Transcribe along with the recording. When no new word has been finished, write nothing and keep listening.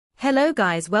Hello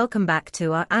guys, welcome back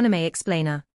to our anime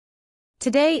explainer.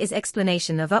 Today is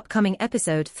explanation of upcoming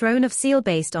episode Throne of Seal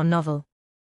based on novel.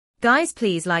 Guys,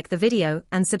 please like the video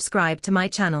and subscribe to my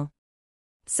channel.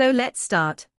 So let's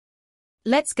start.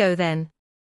 Let's go then.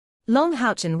 Long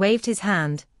Houchin waved his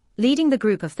hand, leading the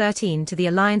group of 13 to the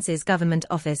Alliance's government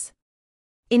office.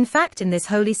 In fact, in this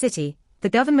holy city, the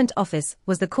government office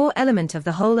was the core element of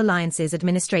the whole Alliance's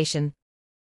administration.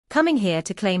 Coming here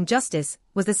to claim justice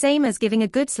was the same as giving a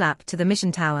good slap to the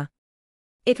mission tower.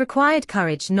 It required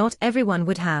courage not everyone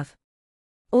would have.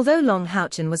 Although Long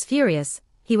Houchin was furious,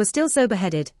 he was still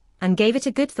sober-headed, and gave it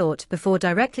a good thought before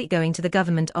directly going to the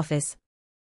government office.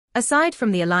 Aside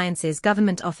from the Alliance's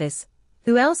government office,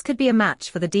 who else could be a match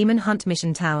for the Demon Hunt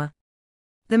mission tower?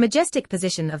 The majestic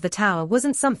position of the tower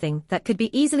wasn't something that could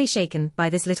be easily shaken by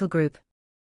this little group.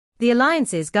 The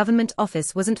Alliance's government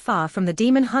office wasn't far from the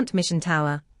Demon Hunt mission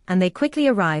tower, and they quickly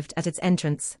arrived at its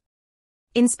entrance.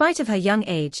 In spite of her young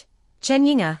age, Chen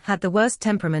Yinga had the worst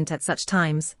temperament at such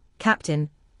times. "Captain,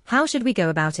 how should we go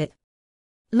about it?"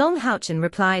 Long Houchin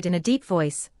replied in a deep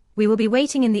voice, "We will be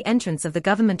waiting in the entrance of the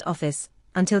government office,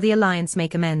 until the Alliance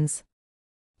make amends."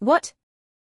 "What?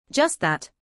 Just that?"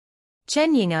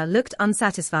 Chen Yinga looked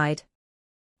unsatisfied.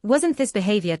 Wasn't this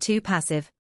behavior too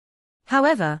passive?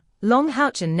 However, Long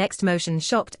Houchin's next motion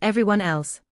shocked everyone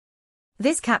else.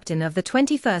 This captain of the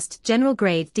 21st General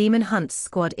Grade Demon Hunt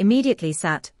Squad immediately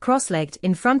sat, cross-legged,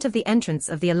 in front of the entrance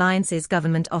of the Alliance's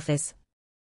government office.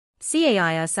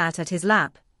 Caia sat at his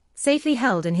lap, safely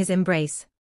held in his embrace.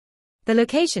 The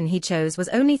location he chose was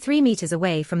only 3 meters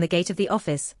away from the gate of the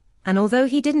office, and although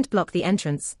he didn't block the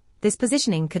entrance, this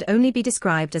positioning could only be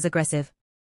described as aggressive.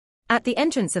 At the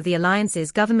entrance of the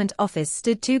Alliance's government office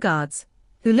stood 2 guards,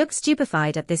 who looked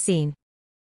stupefied at this scene.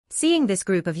 Seeing this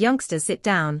group of youngsters sit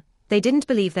down, they didn't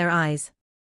believe their eyes.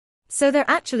 So there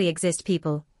actually exist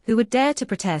people who would dare to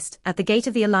protest at the gate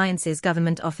of the Alliance's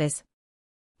government office.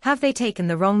 Have they taken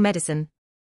the wrong medicine?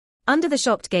 Under the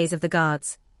shocked gaze of the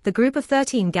guards, the group of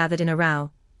 13 gathered in a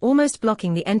row, almost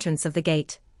blocking the entrance of the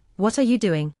gate. "What are you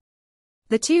doing?"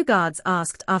 the 2 guards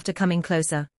asked after coming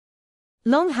closer.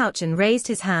 Long Houchin raised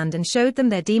his hand and showed them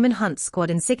their Demon Hunt Squad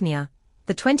insignia.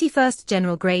 The 21st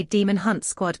General Grade Demon Hunt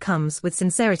Squad comes with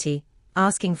sincerity,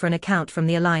 asking for an account from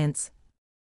the Alliance.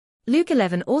 Luke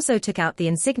 11 also took out the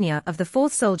insignia of the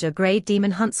 4th Soldier Grade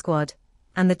Demon Hunt Squad,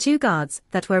 and the 2 guards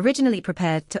that were originally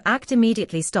prepared to act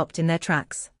immediately stopped in their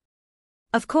tracks.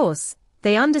 Of course,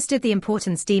 they understood the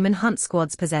importance Demon Hunt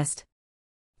Squads possessed.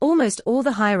 Almost all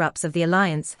the higher-ups of the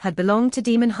Alliance had belonged to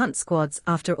Demon Hunt Squads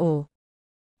after all.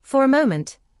 For a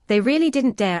moment, they really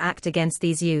didn't dare act against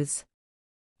these youths.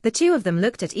 The 2 of them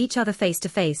looked at each other face to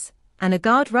face, and a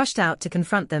guard rushed out to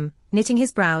confront them, knitting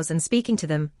his brows and speaking to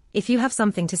them. "If you have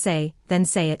something to say, then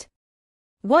say it.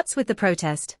 What's with the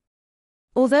protest?"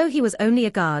 Although he was only a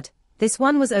guard, this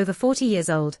one was over 40 years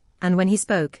old, and when he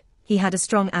spoke, he had a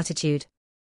strong attitude.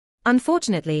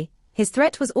 Unfortunately, his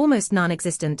threat was almost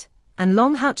non-existent, and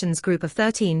Long Houchin's group of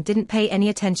 13 didn't pay any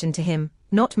attention to him,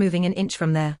 not moving an inch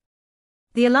from there.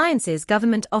 The Alliance's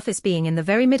government office being in the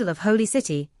very middle of Holy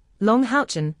City, Long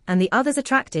Houchin and the others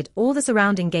attracted all the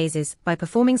surrounding gazes by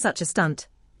performing such a stunt,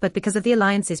 but because of the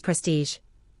Alliance's prestige,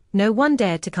 no one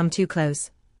dared to come too close.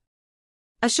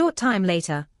 A short time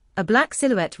later, a black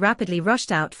silhouette rapidly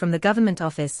rushed out from the government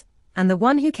office, and the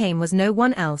one who came was no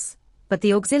one else but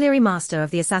the auxiliary master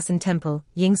of the Assassin Temple,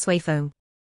 Ying Suifeng.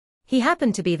 He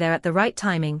happened to be there at the right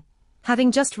timing,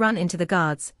 having just run into the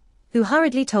guards, who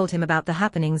hurriedly told him about the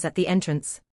happenings at the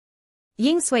entrance.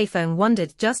 Ying Suifeng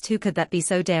wondered just who could that be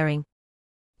so daring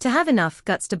to have enough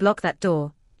guts to block that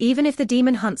door. Even if the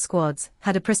Demon Hunt Squads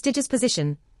had a prestigious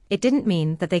position, it didn't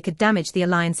mean that they could damage the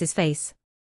Alliance's face.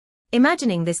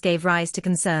 Imagining this gave rise to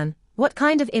concern. What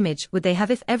kind of image would they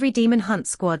have if every Demon Hunt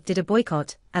Squad did a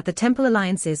boycott at the Temple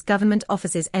Alliance's government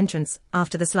office's entrance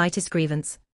after the slightest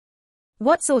grievance?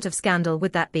 What sort of scandal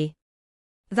would that be?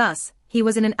 Thus, he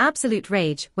was in an absolute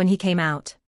rage when he came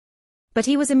out. But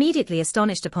he was immediately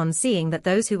astonished upon seeing that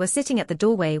those who were sitting at the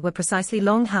doorway were precisely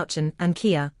Long Houchin and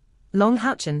Kia. "Long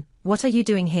Houchin, what are you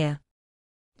doing here?"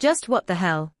 "Just what the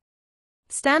hell?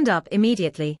 Stand up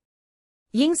immediately!"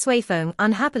 Ying Suifeng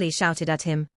unhappily shouted at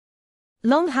him.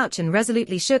 Long Houchin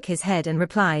resolutely shook his head and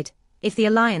replied, "If the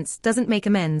Alliance doesn't make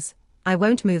amends, I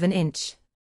won't move an inch."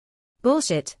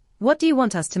 "Bullshit, what do you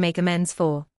want us to make amends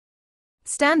for?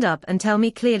 Stand up and tell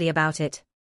me clearly about it."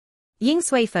 Ying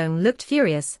Suifeng looked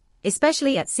furious,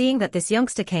 especially at seeing that this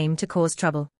youngster came to cause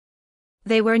trouble.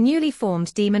 They were a newly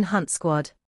formed Demon Hunt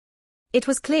Squad. It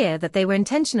was clear that they were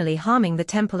intentionally harming the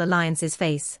Temple Alliance's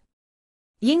face.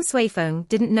 Ying Suifeng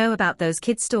didn't know about those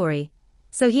kids' story,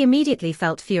 so he immediately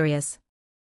felt furious.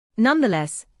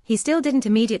 Nonetheless, he still didn't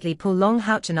immediately pull Long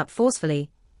Houchen up forcefully,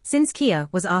 since Kia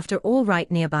was after all right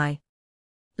nearby.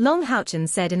 Long Houchen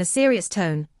said in a serious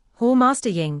tone, "Hall Master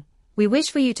Ying, we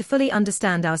wish for you to fully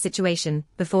understand our situation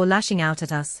before lashing out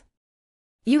at us.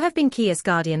 You have been Kia's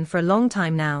guardian for a long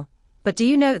time now, but do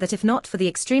you know that if not for the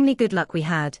extremely good luck we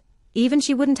had, even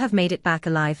she wouldn't have made it back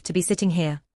alive to be sitting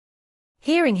here?"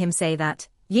 Hearing him say that,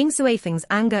 Ying Suifeng's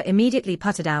anger immediately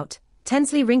puttered out,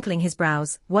 tensely wrinkling his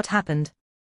brows. What happened?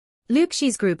 Luke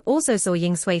Shi's group also saw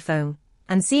Ying Suifeng,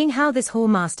 and seeing how this hall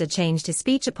master changed his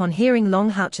speech upon hearing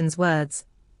Long Houchen's words,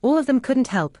 all of them couldn't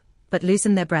help but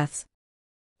loosen their breaths.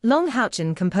 Long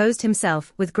Houchen composed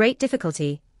himself with great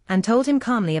difficulty, and told him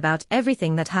calmly about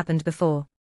everything that happened before.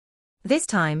 This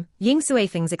time, Ying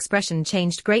Suifeng's expression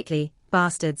changed greatly.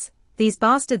 "Bastards, these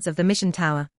bastards of the mission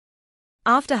tower.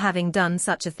 After having done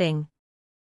such a thing.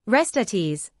 Rest at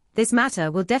ease, this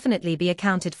matter will definitely be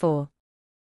accounted for.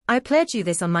 I pledge you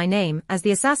this on my name as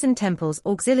the Assassin Temple's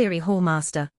auxiliary hall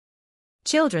master.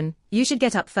 Children, you should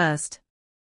get up first.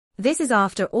 This is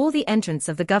after all the entrance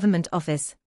of the government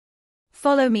office.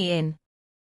 Follow me in."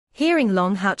 Hearing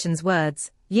Long Houchen's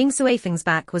words, Ying Suifeng's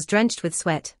back was drenched with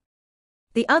sweat.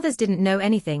 The others didn't know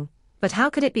anything, but how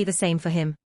could it be the same for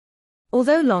him?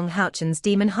 Although Long Houchen's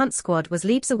Demon Hunt Squad was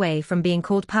leaps away from being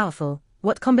called powerful,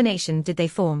 what combination did they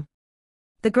form?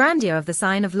 The grandeur of the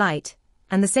Sign of Light,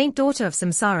 and the Saint Daughter of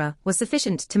Samsara was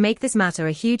sufficient to make this matter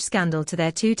a huge scandal to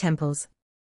their two temples.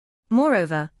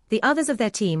 Moreover, the others of their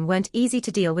team weren't easy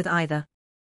to deal with either.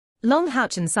 Long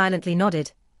Houchen silently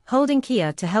nodded, holding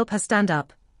Kia to help her stand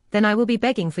up. "Then I will be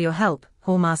begging for your help,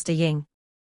 Hall Master Ying."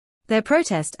 Their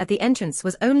protest at the entrance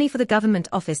was only for the government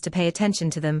office to pay attention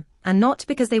to them, and not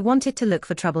because they wanted to look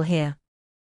for trouble here.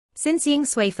 Since Ying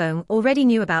Suifeng already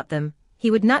knew about them,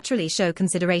 he would naturally show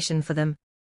consideration for them.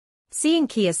 Seeing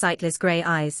Kia's sightless grey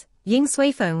eyes, Ying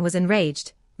Suifeng was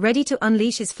enraged, ready to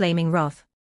unleash his flaming wrath.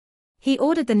 He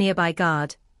ordered the nearby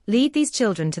guard, "Lead these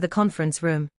children to the conference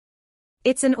room.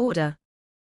 It's an order.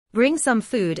 Bring some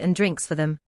food and drinks for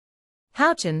them.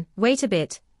 Houchen, wait a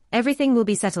bit, everything will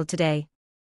be settled today."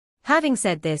 Having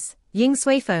said this, Ying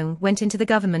Suifeng went into the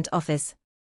government office.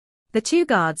 The two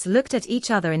guards looked at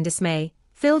each other in dismay,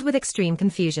 filled with extreme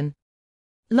confusion.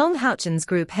 Long Houchen's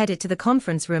group headed to the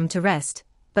conference room to rest,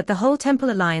 but the whole Temple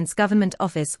Alliance government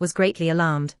office was greatly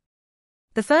alarmed.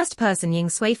 The first person Ying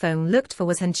Suifeng looked for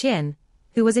was Han Qian,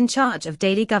 who was in charge of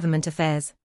daily government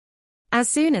affairs. As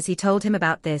soon as he told him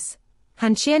about this,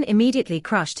 Han Qian immediately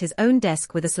crushed his own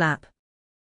desk with a slap.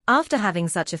 After having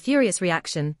such a furious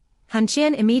reaction, Han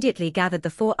Qian immediately gathered the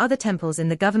 4 other temples in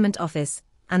the government office,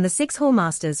 and the 6 hall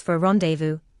masters for a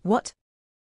rendezvous. What?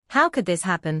 How could this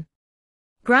happen?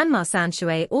 Grandma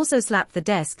Sanshui also slapped the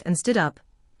desk and stood up,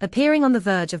 appearing on the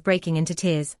verge of breaking into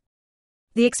tears.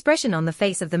 The expression on the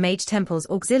face of the Mage Temple's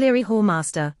auxiliary hall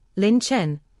master, Lin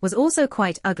Chen, was also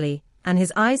quite ugly, and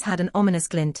his eyes had an ominous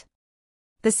glint.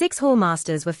 The 6 hall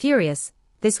masters were furious.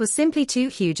 This was simply too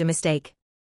huge a mistake.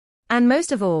 And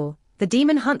most of all, the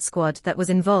Demon Hunt Squad that was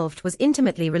involved was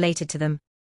intimately related to them.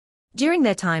 During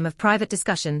their time of private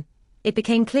discussion, it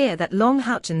became clear that Long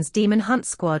Houchen's Demon Hunt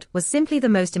Squad was simply the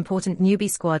most important newbie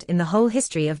squad in the whole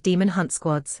history of Demon Hunt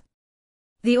Squads.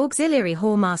 The auxiliary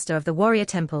hall master of the warrior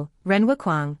temple, Renhua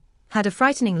Kuang, had a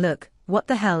frightening look. What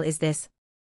the hell is this?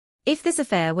 If this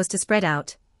affair was to spread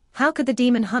out, how could the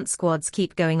Demon Hunt Squads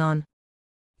keep going on?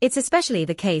 It's especially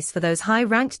the case for those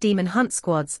high-ranked Demon Hunt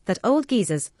Squads that old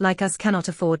geezers like us cannot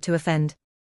afford to offend.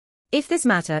 If this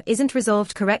matter isn't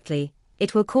resolved correctly,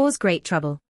 it will cause great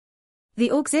trouble.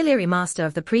 The auxiliary master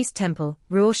of the priest temple,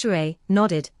 Ruo Shui,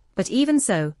 nodded, but even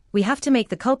so, we have to make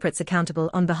the culprits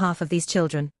accountable on behalf of these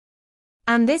children.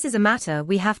 And this is a matter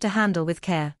we have to handle with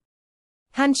care.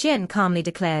 Han Qian calmly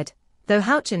declared, "Though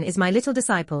Houchen is my little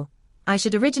disciple, I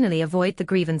should originally avoid the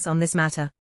grievance on this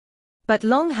matter. But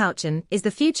Long Houchen is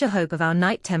the future hope of our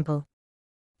Night Temple.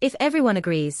 If everyone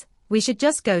agrees, we should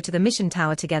just go to the mission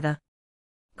tower together."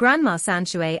 Grandma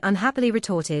Sanshui unhappily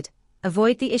retorted,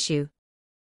 "Avoid the issue.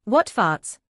 What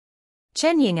farts?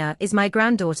 Chen Yinga is my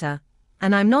granddaughter,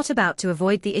 and I'm not about to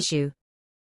avoid the issue.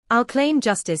 I'll claim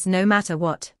justice no matter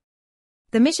what.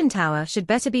 The mission tower should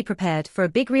better be prepared for a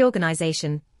big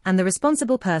reorganization, and the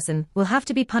responsible person will have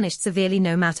to be punished severely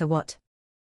no matter what.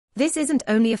 This isn't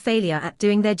only a failure at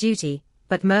doing their duty,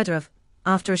 but murder of."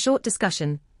 After a short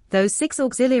discussion, those 6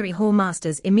 auxiliary hall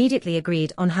masters immediately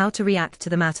agreed on how to react to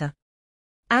the matter.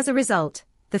 As a result,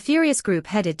 the furious group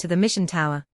headed to the mission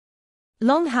tower.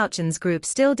 Long Houchen's group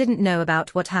still didn't know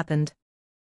about what happened.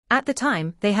 At the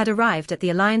time they had arrived at the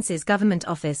Alliance's government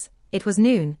office, it was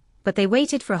noon, but they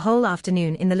waited for a whole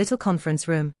afternoon in the little conference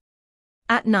room.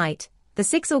 At night, the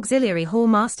 6 auxiliary hall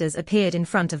masters appeared in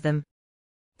front of them.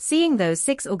 Seeing those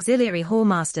 6 auxiliary hall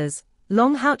masters,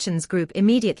 Long Houchen's group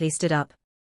immediately stood up.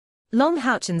 Long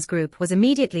Houchen's group was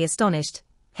immediately astonished,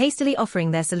 hastily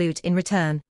offering their salute in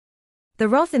return. The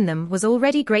wrath in them was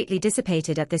already greatly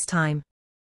dissipated at this time.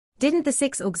 Didn't the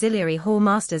 6 auxiliary hall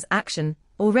masters' action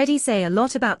already say a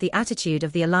lot about the attitude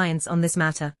of the alliance on this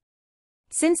matter?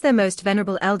 Since their most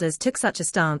venerable elders took such a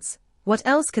stance, what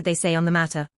else could they say on the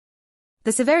matter?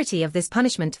 The severity of this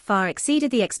punishment far exceeded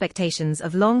the expectations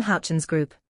of Long Houchen's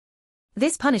group.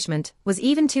 This punishment was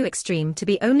even too extreme to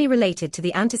be only related to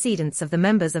the antecedents of the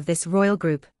members of this royal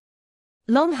group.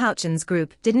 Long Houchen's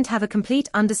group didn't have a complete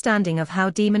understanding of how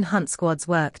demon hunt squads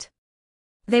worked.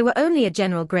 They were only a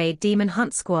general-grade demon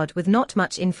hunt squad with not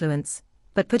much influence,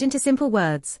 but put into simple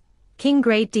words,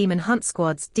 King-grade demon hunt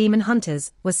squad's demon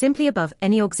hunters were simply above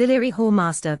any auxiliary hall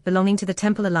master belonging to the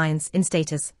Temple Alliance in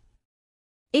status.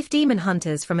 If demon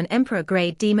hunters from an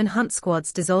Emperor-grade demon hunt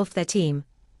squads dissolved their team,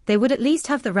 they would at least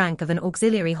have the rank of an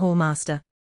auxiliary hall master.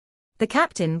 The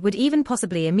captain would even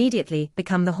possibly immediately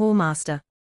become the hall master.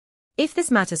 If this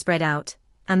matter spread out,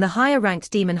 and the higher-ranked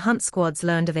demon hunt squads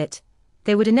learned of it,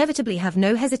 they would inevitably have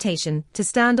no hesitation to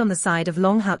stand on the side of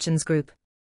Long Houchen's group.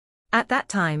 At that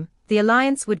time, the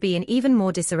alliance would be in even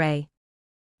more disarray.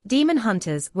 Demon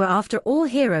hunters were after all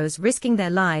heroes risking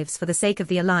their lives for the sake of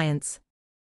the alliance.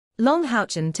 Long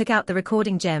Houchen took out the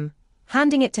recording gem,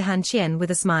 handing it to Han Qian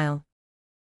with a smile.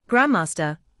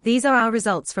 Grandmaster, these are our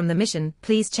results from the mission,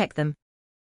 please check them.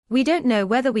 We don't know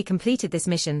whether we completed this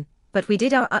mission, but we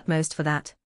did our utmost for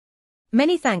that.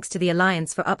 Many thanks to the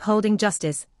alliance for upholding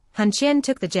justice. Han Qian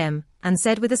took the gem, and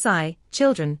said with a sigh,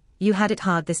 children, you had it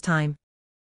hard this time.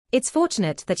 It's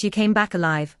fortunate that you came back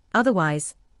alive,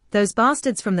 otherwise, those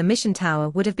bastards from the mission tower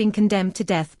would have been condemned to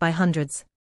death by hundreds.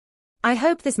 I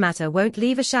hope this matter won't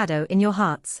leave a shadow in your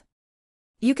hearts.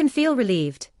 You can feel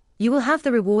relieved, you will have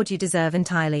the reward you deserve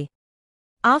entirely.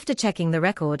 After checking the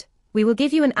record, we will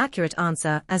give you an accurate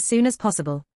answer as soon as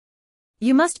possible.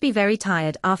 You must be very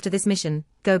tired after this mission,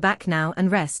 go back now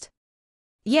and rest.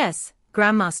 Yes,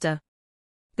 Grandmaster.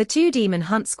 The 2 demon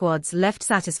hunt squads left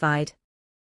satisfied.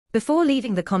 Before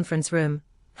leaving the conference room,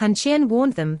 Han Qian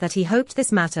warned them that he hoped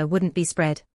this matter wouldn't be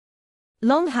spread.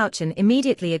 Long Houchen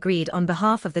immediately agreed on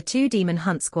behalf of the 2 demon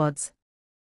hunt squads.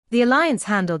 The alliance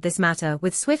handled this matter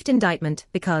with swift indictment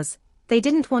because they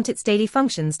didn't want its daily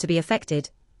functions to be affected,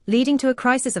 leading to a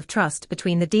crisis of trust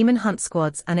between the demon hunt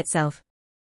squads and itself.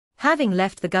 Having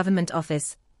left the government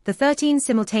office, the 13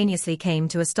 simultaneously came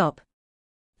to a stop.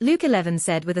 Luke 11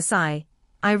 said with a sigh,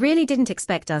 I really didn't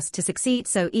expect us to succeed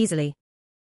so easily.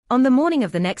 On the morning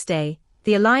of the next day,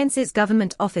 the alliance's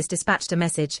government office dispatched a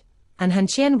message, and Han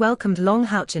Qian welcomed Long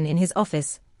Houchen in his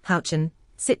office. Houchen,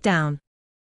 sit down.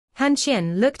 Han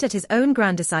Qian looked at his own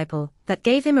grand disciple, that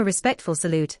gave him a respectful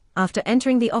salute, after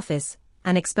entering the office,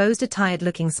 and exposed a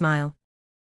tired-looking smile.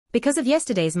 Because of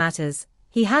yesterday's matters,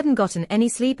 he hadn't gotten any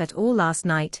sleep at all last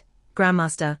night.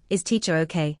 Grandmaster, is teacher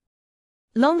okay?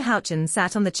 Long Houchen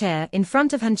sat on the chair in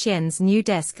front of Han Qian's new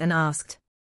desk and asked.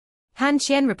 Han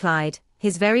Qian replied,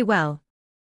 he's very well.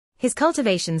 His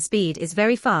cultivation speed is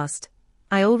very fast.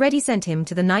 I already sent him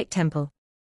to the Night Temple.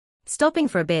 Stopping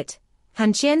for a bit,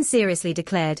 Han Qian seriously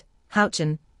declared,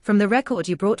 Houchen, from the record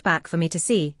you brought back for me to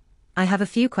see, I have a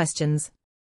few questions.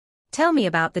 Tell me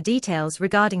about the details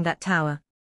regarding that tower.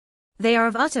 They are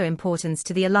of utter importance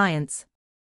to the alliance.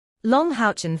 Long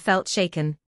Houchen felt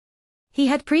shaken. He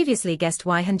had previously guessed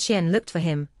why Han Qian looked for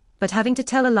him, but having to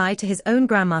tell a lie to his own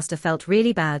grandmaster felt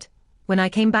really bad. When I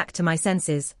came back to my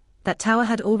senses, that tower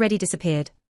had already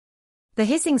disappeared. The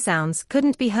hissing sounds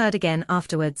couldn't be heard again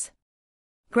afterwards.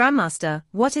 Grandmaster,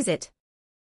 what is it?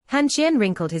 Han Qian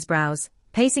wrinkled his brows,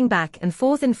 pacing back and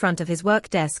forth in front of his work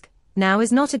desk. Now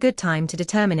is not a good time to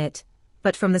determine it,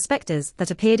 but from the specters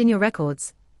that appeared in your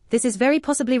records, this is very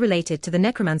possibly related to the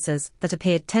necromancers that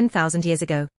appeared 10,000 years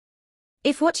ago.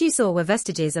 If what you saw were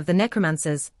vestiges of the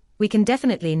necromancers, we can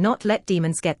definitely not let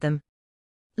demons get them.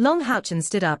 Long Houchen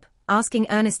stood up, asking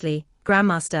earnestly,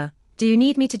 Grandmaster, do you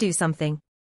need me to do something?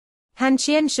 Han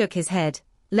Qian shook his head,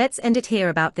 let's end it here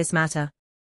about this matter.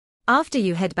 After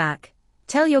you head back,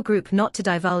 tell your group not to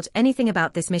divulge anything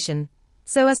about this mission,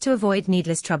 so as to avoid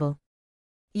needless trouble.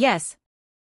 Yes.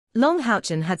 Long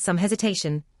Houchen had some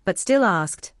hesitation, but still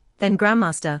asked, then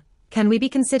Grandmaster, can we be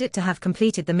considered to have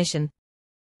completed the mission?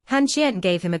 Han Qian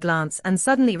gave him a glance and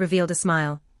suddenly revealed a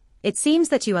smile. It seems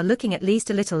that you are looking at least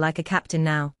a little like a captain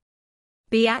now.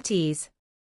 Be at ease.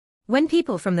 When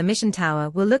people from the mission tower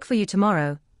will look for you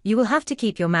tomorrow, you will have to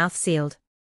keep your mouth sealed.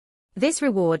 This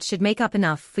reward should make up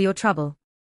enough for your trouble.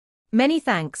 Many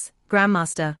thanks,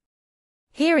 Grandmaster.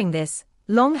 Hearing this,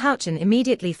 Long Houchen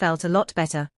immediately felt a lot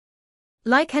better.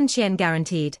 Like Han Qian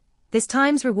guaranteed, this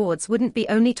time's rewards wouldn't be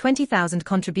only 20,000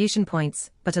 contribution points,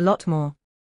 but a lot more.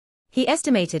 He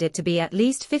estimated it to be at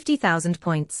least 50,000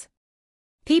 points.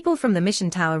 People from the mission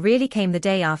tower really came the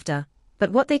day after,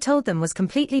 but what they told them was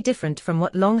completely different from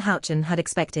what Long Houchen had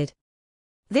expected.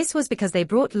 This was because they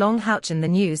brought Long Houchen the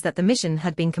news that the mission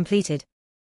had been completed.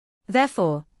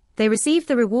 Therefore, they received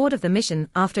the reward of the mission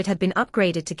after it had been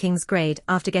upgraded to King's Grade.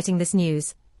 After getting this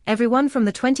news, everyone from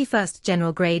the 21st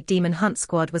General Grade Demon Hunt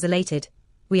Squad was elated.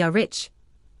 We are rich.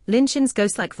 Lin Shin's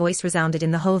ghost-like voice resounded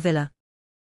in the whole villa.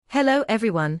 Hello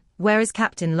everyone, where is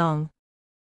Captain Long?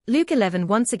 Luke 11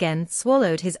 once again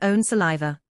swallowed his own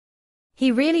saliva.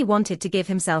 He really wanted to give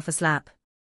himself a slap.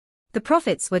 The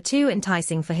profits were too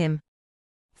enticing for him.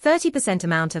 30%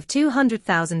 amount of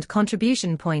 200,000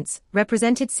 contribution points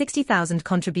represented 60,000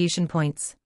 contribution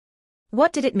points.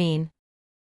 What did it mean?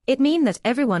 It meant that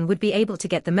everyone would be able to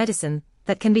get the medicine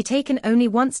that can be taken only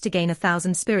once to gain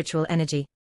 1,000 spiritual energy.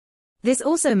 This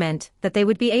also meant that they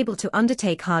would be able to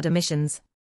undertake harder missions.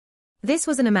 This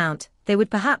was an amount they would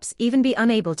perhaps even be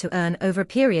unable to earn over a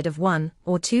period of 1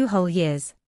 or 2 whole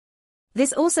years.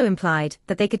 This also implied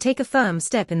that they could take a firm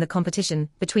step in the competition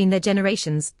between their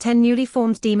generation's 10 newly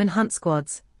formed Demon Hunt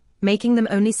Squads, making them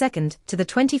only second to the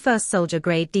 21st Soldier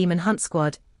Grade Demon Hunt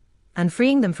Squad, and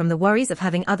freeing them from the worries of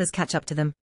having others catch up to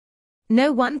them.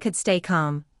 No one could stay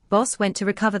calm. Boss went to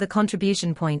recover the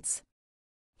contribution points.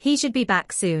 He should be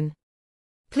back soon.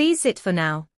 Please sit for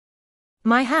now.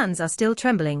 My hands are still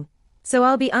trembling, so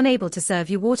I'll be unable to serve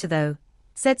you water though,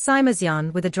 said Sima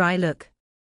Xian with a dry look.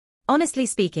 Honestly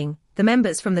speaking, the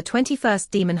members from the 21st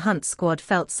Demon Hunt Squad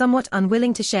felt somewhat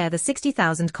unwilling to share the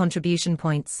 60,000 contribution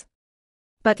points.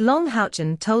 But Long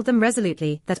Houchen told them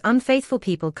resolutely that unfaithful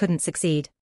people couldn't succeed.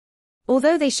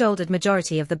 Although they shouldered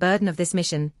majority of the burden of this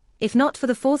mission, if not for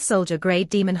the 4th Soldier Grade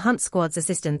Demon Hunt Squad's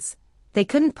assistance, they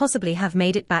couldn't possibly have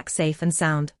made it back safe and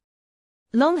sound.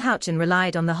 Long Houchen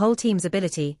relied on the whole team's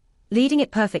ability, leading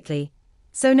it perfectly,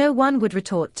 so no one would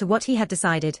retort to what he had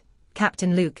decided.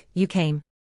 Captain Luke, you came.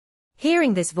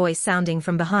 Hearing this voice sounding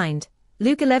from behind,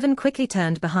 Luke 11 quickly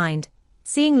turned behind,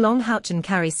 seeing Long Houchen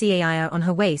carry Caia on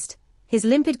her waist. His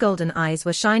limpid golden eyes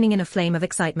were shining in a flame of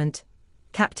excitement.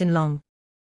 Captain Long.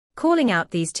 Calling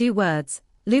out these 2 words,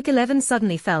 Luke 11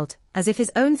 suddenly felt as if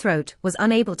his own throat was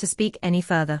unable to speak any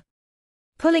further.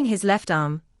 Pulling his left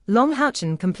arm, Long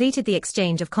Houchen completed the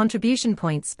exchange of contribution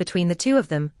points between the 2 of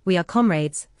them. We are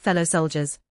comrades, fellow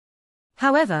soldiers.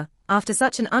 However, after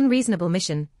such an unreasonable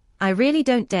mission, I really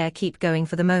don't dare keep going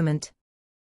for the moment.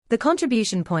 The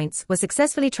contribution points were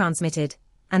successfully transmitted,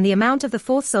 and the amount of the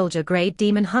 4th Soldier Grade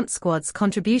Demon Hunt Squad's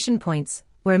contribution points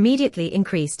were immediately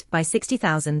increased by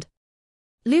 60,000.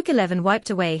 Luke 11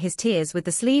 wiped away his tears with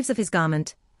the sleeves of his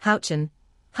garment. Houchen,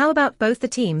 how about both the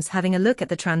teams having a look at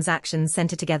the transaction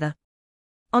center together?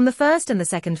 On the 1st and the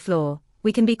 2nd floor,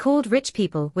 we can be called rich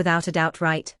people without a doubt,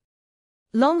 right?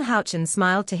 Long Houchen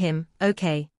smiled to him.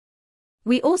 Okay.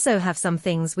 We also have some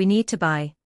things we need to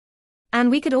buy.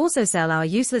 And we could also sell our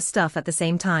useless stuff at the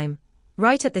same time.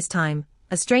 Right at this time,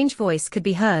 a strange voice could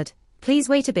be heard. Please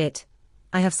wait a bit.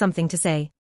 I have something to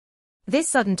say. This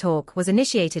sudden talk was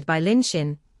initiated by Lin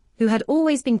Xin, who had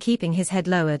always been keeping his head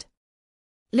lowered.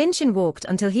 Lin Xin walked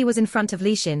until he was in front of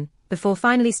Li Xin, before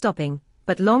finally stopping,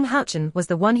 but Long Houchen was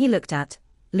the one he looked at.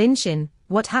 Lin Xin,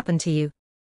 what happened to you?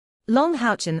 Long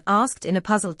Houchen asked in a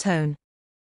puzzled tone.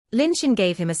 Lin Xin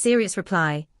gave him a serious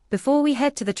reply. Before we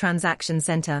head to the transaction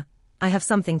center, I have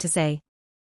something to say.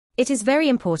 It is very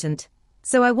important,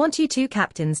 so I want you 2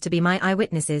 captains to be my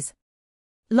eyewitnesses.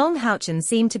 Long Houchen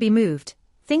seemed to be moved,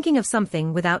 thinking of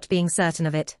something without being certain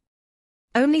of it.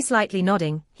 Only slightly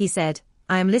nodding, he said,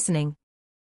 I am listening.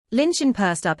 Lin Xin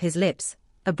pursed up his lips,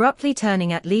 abruptly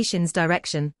turning at Li Xin's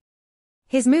direction.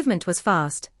 His movement was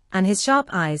fast, and his sharp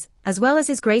eyes, as well as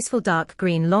his graceful dark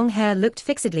green long hair, looked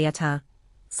fixedly at her,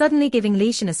 suddenly giving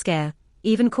Li Xin a scare,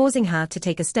 even causing her to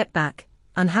take a step back,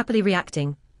 unhappily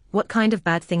reacting. What kind of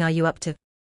bad thing are you up to?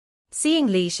 Seeing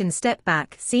Li Xin step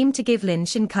back seemed to give Lin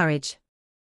Xin courage.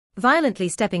 Violently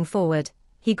stepping forward,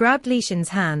 he grabbed Li Xin's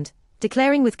hand,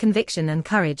 declaring with conviction and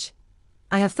courage,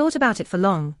 I have thought about it for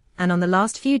long, and on the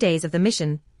last few days of the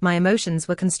mission, my emotions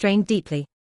were constrained deeply.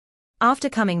 After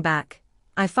coming back,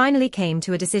 I finally came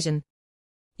to a decision.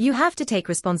 You have to take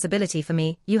responsibility for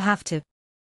me, you have to.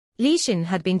 Li Xin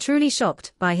had been truly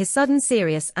shocked by his sudden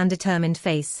serious and determined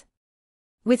face.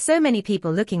 With so many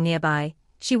people looking nearby,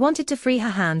 she wanted to free her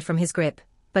hand from his grip,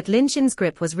 but Lin Xin's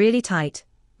grip was really tight.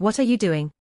 What are you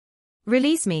doing?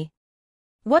 Release me.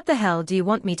 What the hell do you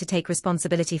want me to take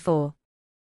responsibility for?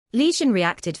 Li Xin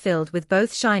reacted, filled with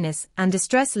both shyness and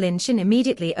distress. Lin Xin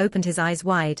immediately opened his eyes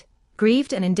wide,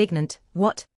 grieved and indignant.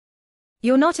 What?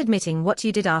 You're not admitting what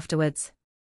you did afterwards.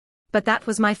 But that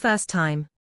was my first time.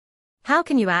 How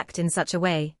can you act in such a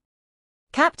way?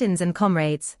 Captains and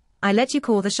comrades, I let you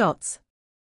call the shots.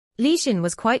 Li Xin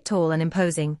was quite tall and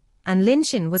imposing, and Lin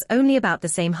Xin was only about the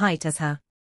same height as her.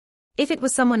 If it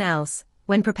was someone else,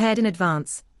 when prepared in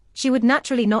advance, she would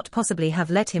naturally not possibly have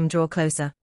let him draw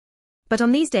closer. But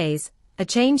on these days, a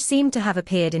change seemed to have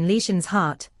appeared in Li Xin's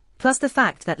heart, plus the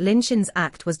fact that Lin Xin's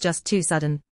act was just too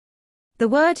sudden. The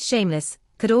word shameless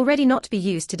could already not be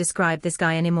used to describe this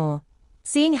guy anymore,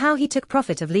 seeing how he took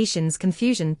profit of Li Xin's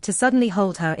confusion to suddenly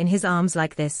hold her in his arms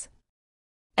like this.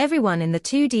 Everyone in the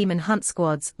two demon hunt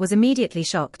squads was immediately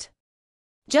shocked.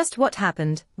 Just what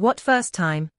happened, what first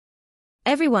time?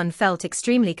 Everyone felt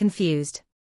extremely confused.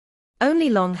 Only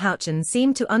Long Haochen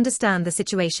seemed to understand the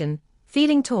situation,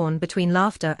 feeling torn between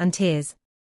laughter and tears.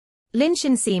 Lin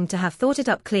Xin seemed to have thought it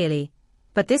up clearly,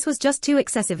 but this was just too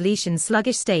excessive. Li Xin's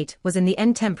sluggish state was in the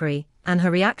end temporary, and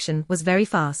her reaction was very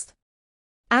fast.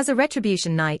 As a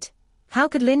retribution knight, how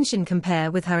could Lin Xin compare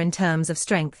with her in terms of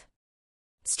strength?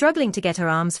 Struggling to get her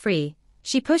arms free,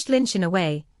 she pushed Lin Xin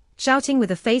away, shouting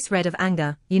with a face red of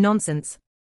anger, "You nonsense.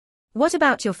 What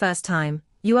about your first time?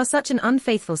 You are such an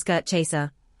unfaithful skirt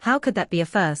chaser, how could that be a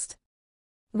first?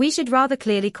 We should rather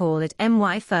clearly call it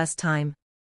my first time."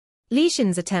 Li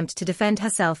Xin's attempt to defend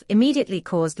herself immediately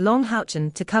caused Long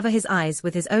Haochen to cover his eyes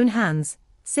with his own hands.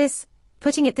 "Sis,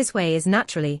 putting it this way is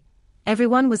naturally."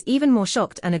 Everyone was even more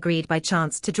shocked and agreed by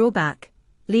chance to draw back,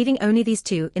 leaving only these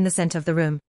two in the center of the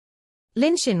room.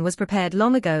 Lin Xin was prepared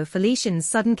long ago for Li Xin's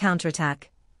sudden counterattack,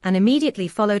 and immediately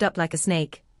followed up like a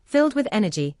snake, filled with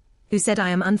energy, who said, "I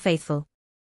am unfaithful.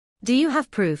 Do you have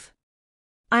proof?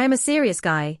 I am a serious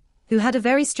guy, who had a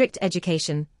very strict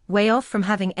education, way off from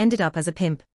having ended up as a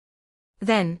pimp.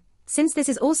 Then, since this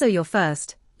is also your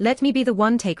first, let me be the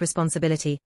one take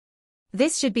responsibility.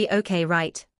 This should be okay,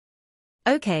 right?"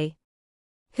 "Okay.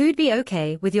 Who'd be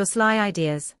okay with your sly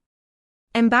ideas?"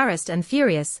 Embarrassed and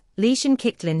furious, Li Xin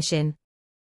kicked Lin Xin.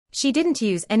 She didn't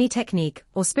use any technique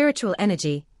or spiritual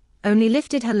energy, only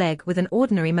lifted her leg with an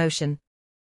ordinary motion.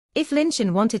 If Lin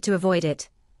Xin wanted to avoid it,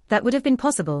 that would have been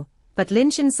possible, but Lin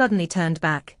Xin suddenly turned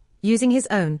back, using his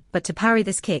own but to parry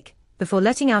this kick, before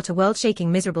letting out a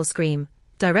world-shaking miserable scream,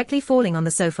 directly falling on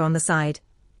the sofa on the side.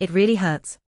 "It really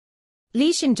hurts."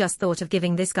 Li Xin just thought of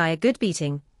giving this guy a good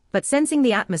beating, but sensing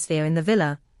the atmosphere in the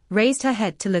villa, raised her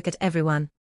head to look at everyone.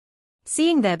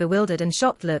 Seeing their bewildered and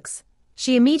shocked looks,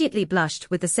 she immediately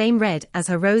blushed with the same red as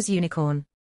her rose unicorn.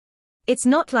 "It's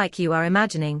not like you are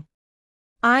imagining."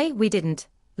 We didn't."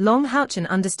 Long Haochen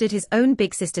understood his own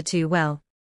big sister too well.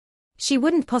 She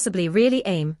wouldn't possibly really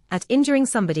aim at injuring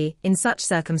somebody in such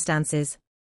circumstances.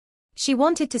 She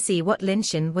wanted to see what Lin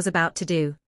Xin was about to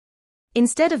do.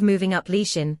 Instead of moving up Li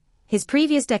Xin, his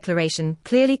previous declaration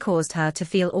clearly caused her to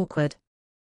feel awkward.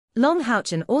 Long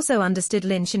Haochen also understood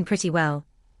Lin Xin pretty well.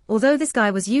 Although this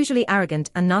guy was usually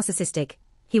arrogant and narcissistic,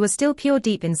 he was still pure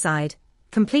deep inside,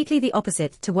 completely the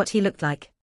opposite to what he looked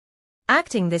like.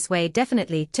 Acting this way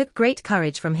definitely took great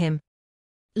courage from him.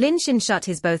 Lin Xin shut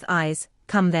his both eyes.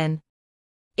 "Come then.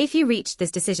 If you reached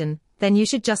this decision, then you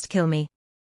should just kill me."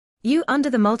 You under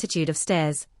the multitude of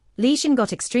stares, Li Xin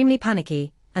got extremely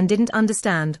panicky, and didn't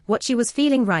understand what she was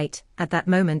feeling right at that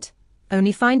moment,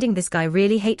 only finding this guy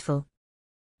really hateful.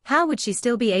 How would she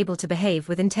still be able to behave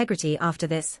with integrity after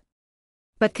this?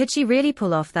 But could she really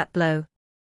pull off that blow?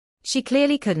 She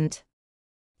clearly couldn't.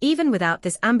 Even without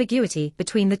this ambiguity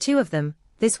between the two of them,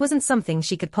 this wasn't something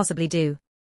she could possibly do.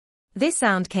 This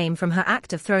sound came from her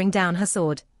act of throwing down her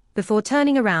sword, before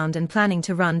turning around and planning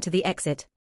to run to the exit.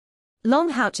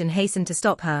 Long Haochen hastened to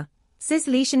stop her. "Sis,"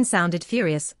 Li Xin sounded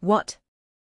furious. "What?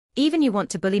 Even you want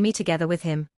to bully me together with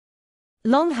him?"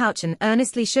 Long Haochen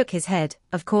earnestly shook his head.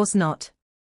 "Of course not.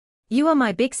 You are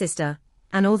my big sister,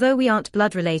 and although we aren't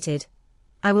blood related,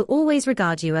 I will always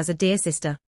regard you as a dear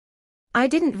sister." I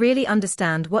didn't really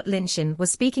understand what Lin Xin was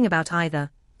speaking about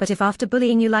either, but if after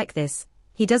bullying you like this,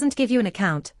 he doesn't give you an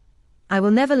account, I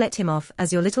will never let him off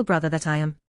as your little brother that I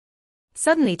am.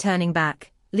 Suddenly turning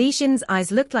back, Li Xin's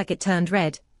eyes looked like it turned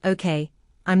red. "Okay,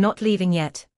 I'm not leaving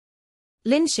yet."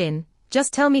 "Lin Xin,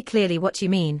 just tell me clearly what you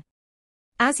mean."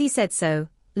 As he said so,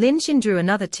 Lin Xin drew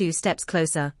another 2 steps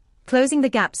closer, closing the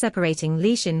gap separating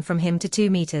Li Xin from him to 2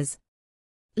 meters.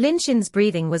 Lin Xin's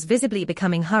breathing was visibly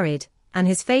becoming hurried, and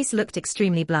his face looked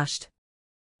extremely blushed.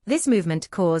 This movement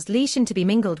caused Li Xin to be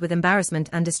mingled with embarrassment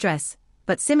and distress,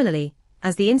 but similarly,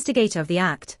 as the instigator of the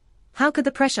act, how could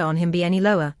the pressure on him be any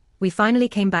lower? "We finally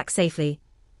came back safely,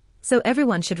 so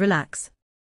everyone should relax.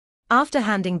 After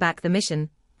handing back the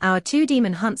mission, our 2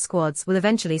 demon hunt squads will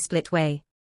eventually split way.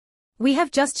 We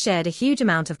have just shared a huge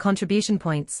amount of contribution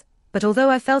points, but although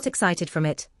I felt excited from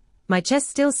it, my chest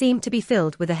still seemed to be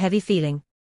filled with a heavy feeling.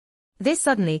 This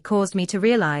suddenly caused me to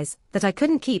realize that I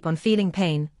couldn't keep on feeling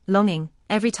pain, longing,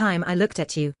 every time I looked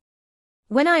at you.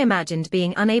 When I imagined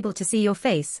being unable to see your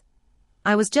face,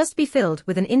 I was just be filled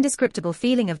with an indescribable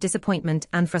feeling of disappointment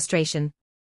and frustration.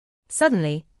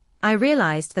 Suddenly, I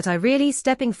realized that I really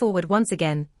stepping forward once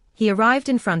again, he arrived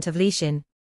in front of Li Xin.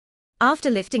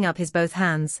 After lifting up his both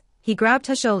hands, he grabbed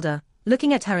her shoulder,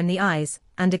 looking at her in the eyes,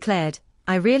 and declared,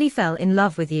 "I really fell in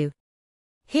love with you."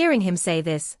 Hearing him say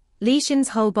this, Li Xin's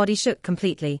whole body shook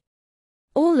completely.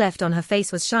 All left on her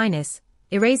face was shyness,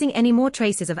 erasing any more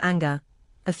traces of anger.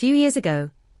 A few years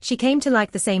ago, she came to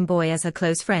like the same boy as her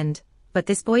close friend, but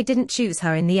this boy didn't choose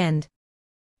her in the end.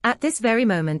 At this very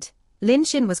moment, Lin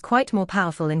Xin was quite more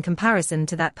powerful in comparison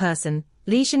to that person.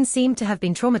 Li Xin seemed to have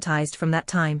been traumatized from that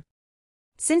time.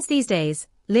 Since these days,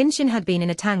 Lin Xin had been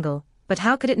in a tangle, but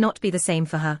how could it not be the same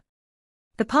for her?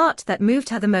 The part that moved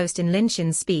her the most in Lin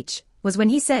Xin's speech was when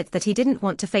he said that he didn't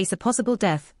want to face a possible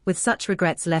death with such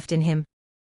regrets left in him.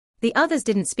 The others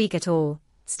didn't speak at all,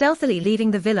 stealthily leaving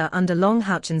the villa under Long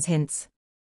Haochen's hints.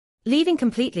 Leaving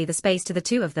completely the space to the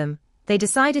two of them, they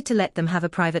decided to let them have a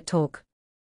private talk.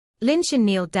 Lin Xin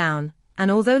kneeled down,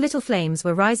 and although little flames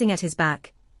were rising at his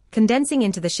back, condensing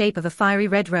into the shape of a fiery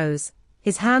red rose,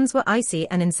 his hands were icy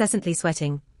and incessantly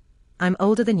sweating. "I'm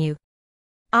older than you."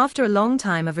 After a long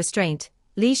time of restraint,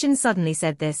 Li Xin suddenly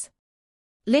said this.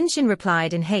 Lin Xin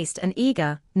replied in haste and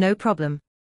eager, "No problem.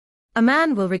 A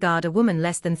man will regard a woman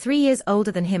less than 3 years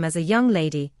older than him as a young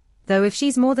lady, though if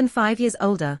she's more than 5 years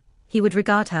older, he would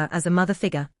regard her as a mother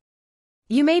figure.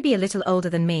 You may be a little older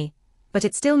than me, but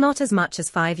it's still not as much as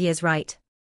 5 years, right?"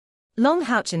 Long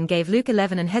Haochen gave Luke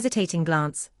 11 an hesitating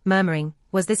glance, murmuring,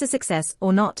 "Was this a success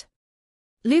or not?"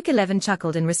 Luke 11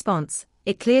 chuckled in response,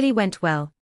 "It clearly went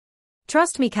well.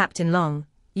 Trust me, Captain Long,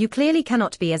 you clearly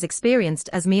cannot be as experienced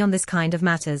as me on this kind of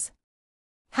matters."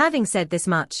 Having said this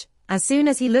much, as soon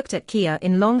as he looked at Kia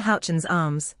in Long Haochen's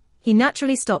arms, he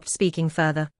naturally stopped speaking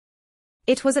further.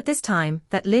 It was at this time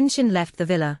that Lin Xin left the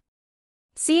villa.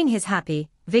 Seeing his happy,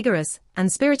 vigorous,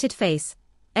 and spirited face,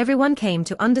 everyone came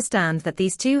to understand that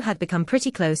these two had become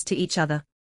pretty close to each other.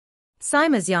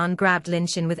 Sima Xian grabbed Lin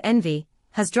Xin with envy.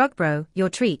 "Has drug bro, your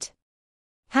treat?"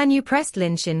 Han Yu pressed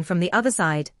Lin Xin from the other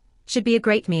side. "Should be a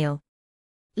great meal."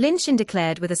 Lin Xin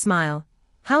declared with a smile,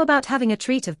 "How about having a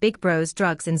treat of big bro's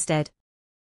drugs instead?"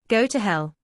 "Go to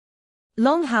hell."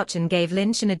 Long Haochen gave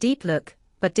Lin Xin a deep look,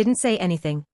 but didn't say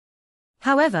anything.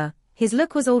 However, his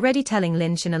look was already telling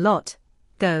Lin Xin a lot.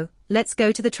 Let's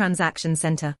go to the transaction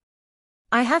center.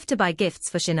 I have to buy gifts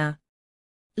for Shina."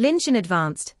 Lin Xin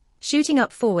advanced, shooting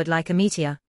up forward like a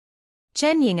meteor.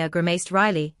 Chen Yinga grimaced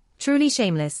wryly, "Truly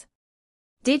shameless.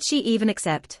 Did she even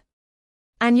accept?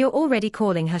 And you're already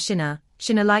calling her Shina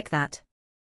like that?"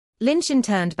 Lin Xin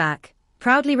turned back,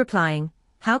 proudly replying,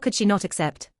 "How could she not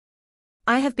accept?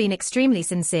 I have been extremely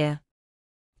sincere.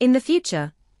 In the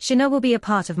future, Shina will be a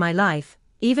part of my life,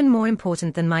 even more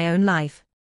important than my own life."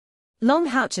 Long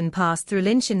Haochen passed through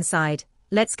Lin Xin's side.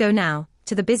 "Let's go now,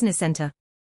 to the business center."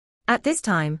 At this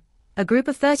time, a group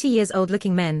of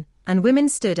 30-years-old-looking men and women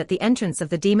stood at the entrance of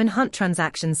the Demon Hunt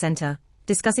Transaction Center,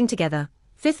 discussing together.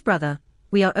 "Fifth brother,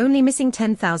 we are only missing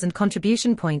 10,000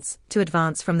 contribution points to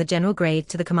advance from the general grade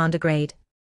to the commander grade.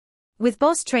 With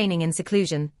boss training in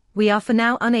seclusion, we are for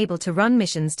now unable to run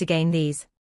missions to gain these.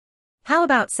 How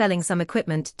about selling some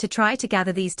equipment to try to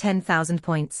gather these 10,000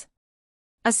 points?"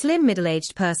 A slim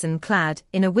middle-aged person clad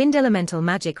in a wind elemental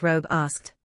magic robe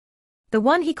asked. The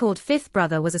one he called fifth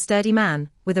brother was a sturdy man,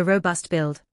 with a robust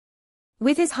build.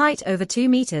 With his height over 2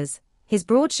 meters, his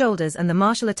broad shoulders and the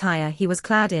martial attire he was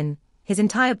clad in, his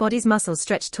entire body's muscles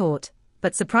stretched taut,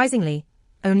 but surprisingly,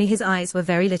 only his eyes were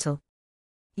very little.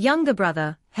 "Younger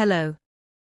brother, hello.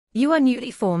 You are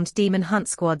newly formed Demon Hunt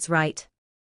squads, right?"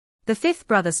 The fifth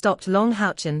brother stopped Long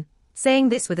Haochen, saying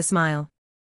this with a smile.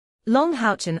 Long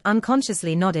Haochen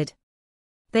unconsciously nodded.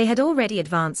 They had already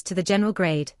advanced to the general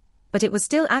grade, but it was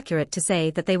still accurate to say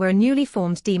that they were a newly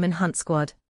formed Demon Hunt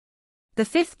squad. The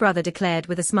fifth brother declared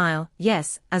with a smile,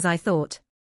 "Yes, as I thought.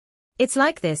 It's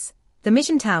like this, the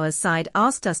mission towers side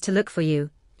asked us to look for you,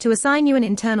 to assign you an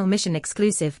internal mission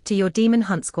exclusive to your Demon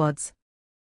Hunt squads."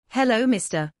 "Hello,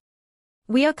 mister.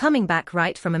 We are coming back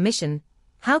right from a mission.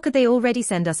 How could they already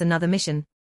send us another mission?"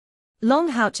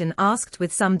 Long Haochen asked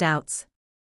with some doubts.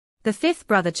 The fifth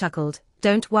brother chuckled,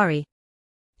 "Don't worry.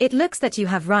 It looks that you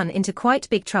have run into quite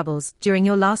big troubles during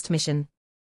your last mission.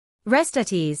 Rest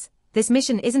at ease, this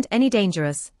mission isn't any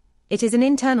dangerous. It is an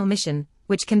internal mission,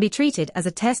 which can be treated as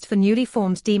a test for newly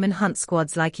formed Demon Hunt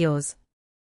squads like yours.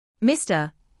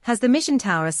 Mister, has the mission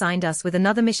tower assigned us with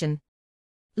another mission?"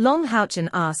 Long Haochen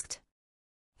asked.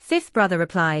 Fifth brother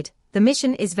replied, the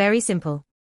mission is very simple.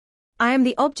 I am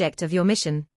the object of your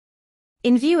mission.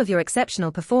 In view of your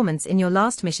exceptional performance in your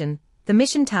last mission, the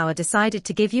mission tower decided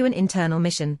to give you an internal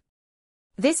mission.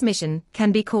 This mission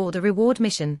can be called a reward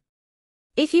mission.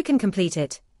 If you can complete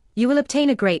it, you will obtain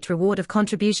a great reward of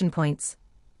contribution points.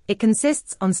 It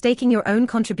consists on staking your own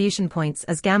contribution points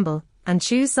as gamble, and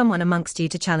choose someone amongst you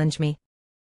to challenge me.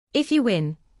 If you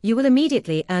win, you will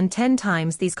immediately earn 10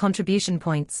 times these contribution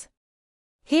points.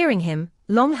 Hearing him,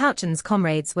 Long Haochen's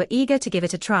comrades were eager to give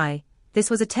it a try. This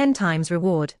was a 10 times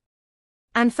reward.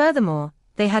 And furthermore,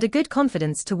 they had a good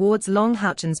confidence towards Long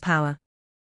Haochen's power.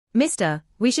 Mister,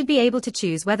 we should be able to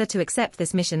choose whether to accept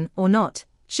this mission or not,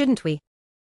 shouldn't we?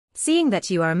 Seeing that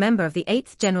you are a member of the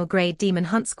 8th General Grade Demon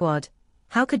Hunt Squad,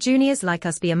 how could juniors like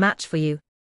us be a match for you?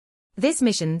 This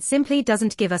mission simply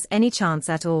doesn't give us any chance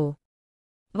at all.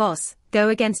 Boss, go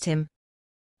against him.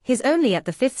 He's only at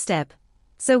the 5th step,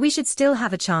 so we should still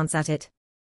have a chance at it.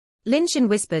 Lin Xin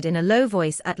whispered in a low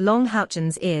voice at Long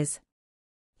Haochen's ears.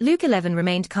 Luke 11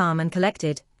 remained calm and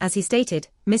collected, as he stated,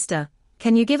 Mister,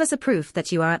 can you give us a proof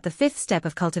that you are at the 5th step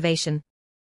of cultivation?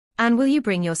 And will you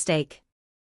bring your stake?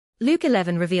 Luke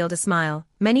 11 revealed a smile,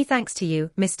 many thanks to you,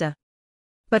 Mister.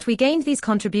 But we gained these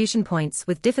contribution points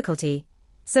with difficulty,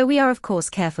 so we are of course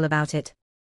careful about it.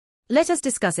 Let us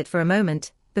discuss it for a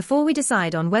moment, before we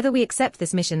decide on whether we accept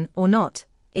this mission or not.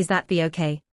 Is that be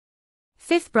okay?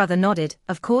 Fifth brother nodded,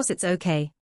 of course it's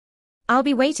okay. I'll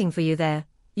be waiting for you there,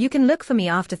 you can look for me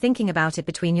after thinking about it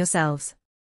between yourselves.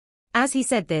 As he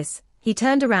said this, he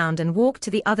turned around and walked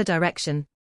to the other direction.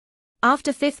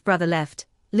 After fifth brother left,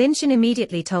 Lin Xin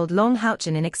immediately told Long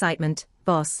Haochen in excitement,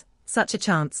 Boss, such a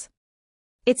chance.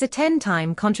 It's a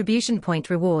 10-time contribution point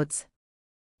rewards.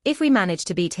 If we manage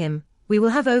to beat him, we will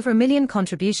have over 1 million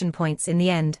contribution points in the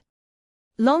end.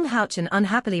 Long Haochen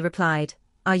unhappily replied,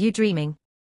 Are you dreaming?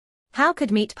 How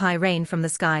could meat pie rain from the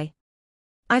sky?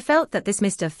 I felt that this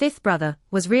Mr. Fifth brother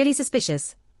was really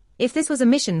suspicious. If this was a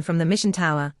mission from the mission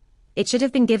tower, it should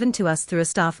have been given to us through a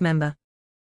staff member.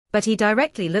 But he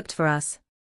directly looked for us.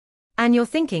 And your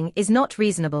thinking is not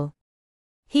reasonable.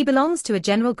 He belongs to a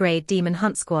general grade demon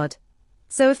hunt squad.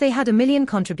 So if they had 1 million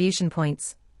contribution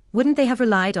points, wouldn't they have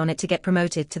relied on it to get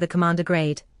promoted to the commander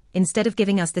grade, instead of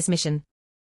giving us this mission?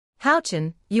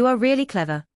 Haochen, you are really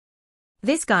clever.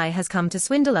 This guy has come to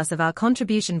swindle us of our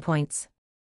contribution points.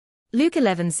 Luke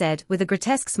 11 said with a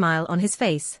grotesque smile on his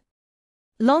face.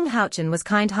 Long Haochen was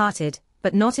kind-hearted,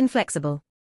 but not inflexible.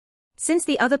 Since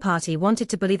the other party wanted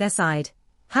to bully their side,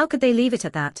 how could they leave it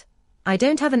at that? I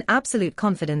don't have an absolute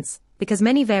confidence, because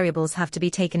many variables have to be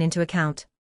taken into account.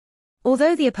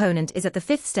 Although the opponent is at the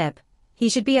 5th step, he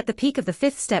should be at the peak of the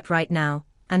 5th step right now,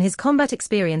 and his combat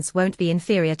experience won't be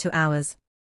inferior to ours.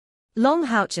 Long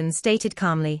Haochen stated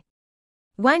calmly.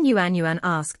 Wang Yuanyuan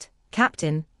asked,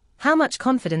 Captain, how much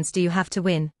confidence do you have to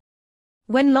win?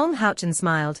 When Long Haochen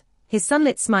smiled, his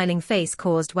sunlit smiling face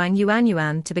caused Wang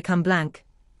Yuanyuan to become blank.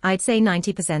 I'd say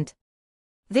 90%.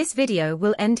 This video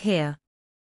will end here.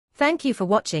 Thank you for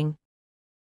watching.